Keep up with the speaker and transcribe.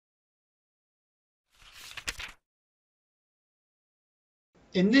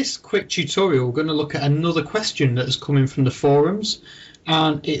In this quick tutorial, we're going to look at another question that has come in from the forums,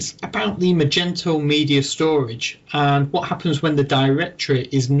 and it's about the Magento Media Storage and what happens when the directory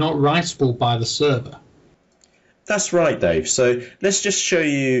is not writable by the server. That's right, Dave. So let's just show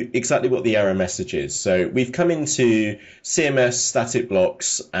you exactly what the error message is. So we've come into CMS static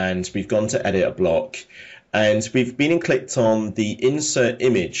blocks and we've gone to edit a block, and we've been and clicked on the insert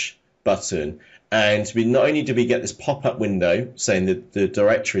image button. And we not only do we get this pop-up window saying that the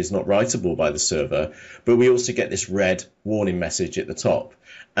directory is not writable by the server, but we also get this red warning message at the top.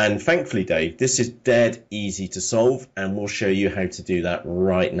 And thankfully, Dave, this is dead easy to solve, and we'll show you how to do that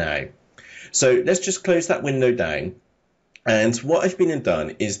right now. So let's just close that window down. And what I've been and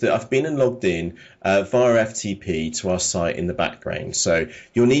done is that I've been and logged in via FTP to our site in the background. So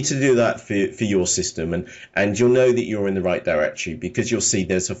you'll need to do that for your system, and you'll know that you're in the right directory because you'll see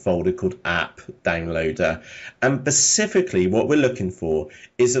there's a folder called app downloader. And specifically what we're looking for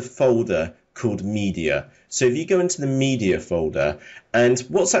is a folder called media. So if you go into the media folder, and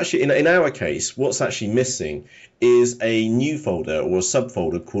what's actually, in our case, what's actually missing is a new folder or a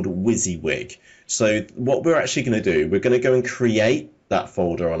subfolder called wysiwyg. So what we're actually going to do, we're going to go and create that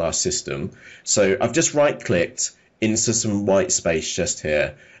folder on our system. So I've just right-clicked into some white space just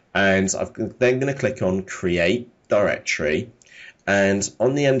here, and I'm then going to click on Create Directory. And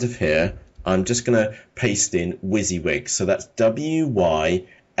on the end of here, I'm just going to paste in wysiwyg. So that's wysiwyg.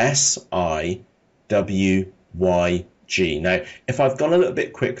 Now, if I've gone a little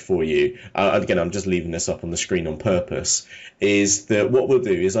bit quick for you, again, I'm just leaving this up on the screen on purpose, is that what we'll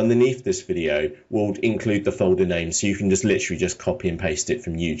do is underneath this video, we'll include the folder name, so you can just literally just copy and paste it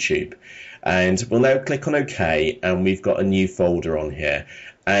from YouTube. And we'll now click on OK, and we've got a new folder on here.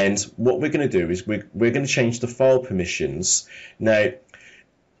 And what we're going to do is we're going to change the file permissions. Now,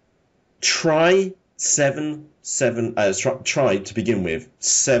 try to begin with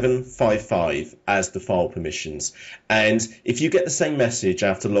 755 as the file permissions, and if you get the same message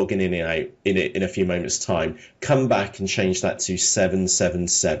after logging in and out in a few moments time, come back and change that to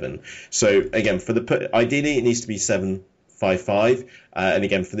 777. So again, ideally it needs to be 755, and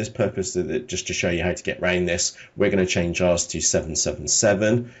again for this purpose, just to show you how to get around this, we're going to change ours to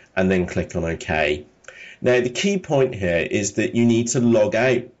 777 and then click on OK. Now the key point here is that you need to log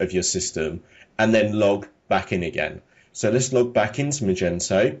out of your system and then log back in again. So let's log back into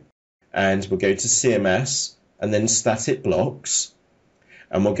Magento, and we'll go to CMS and then static blocks,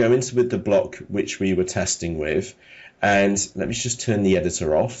 and we'll go into with the block which we were testing with, and let me just turn the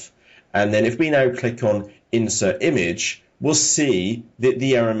editor off. And then if we now click on insert image, we'll see that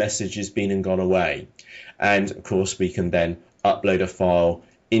the error message has been and gone away. And of course we can then upload a file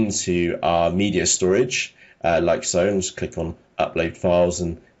into our media storage like so, and just click on upload files,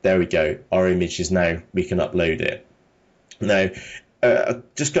 and there we go, our image is now, we can upload it. Now,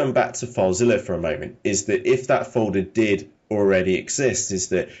 just going back to FileZilla for a moment, is that if that folder did already exist, is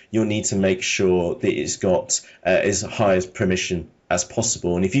that you'll need to make sure that it's got as high as permission as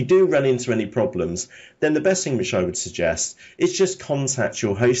possible. And if you do run into any problems, then the best thing which I would suggest is just contact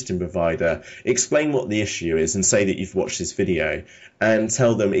your hosting provider, explain what the issue is and say that you've watched this video, and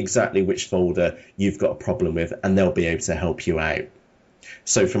tell them exactly which folder you've got a problem with, and they'll be able to help you out.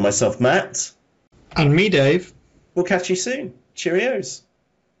 So from myself, Matt. And me, Dave. We'll catch you soon. Cheerios.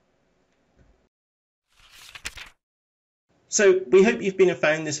 So we hope you've been and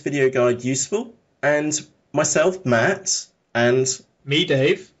found this video guide useful. And myself, Matt, and me,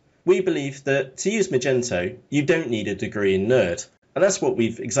 Dave. We believe that to use Magento, you don't need a degree in Nerd. And that's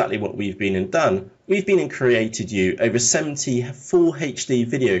exactly what we've been and done. We've been and created you over 70 full HD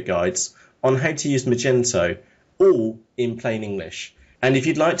video guides on how to use Magento, all in plain English. And if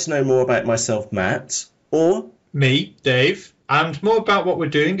you'd like to know more about myself, Matt, or me, Dave, and more about what we're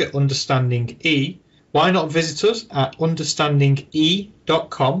doing at Understanding E, why not visit us at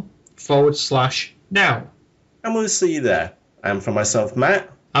understandinge.com/now. And we'll see you there. And for myself, Matt.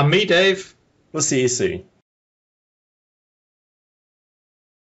 And me, Dave. We'll see you soon.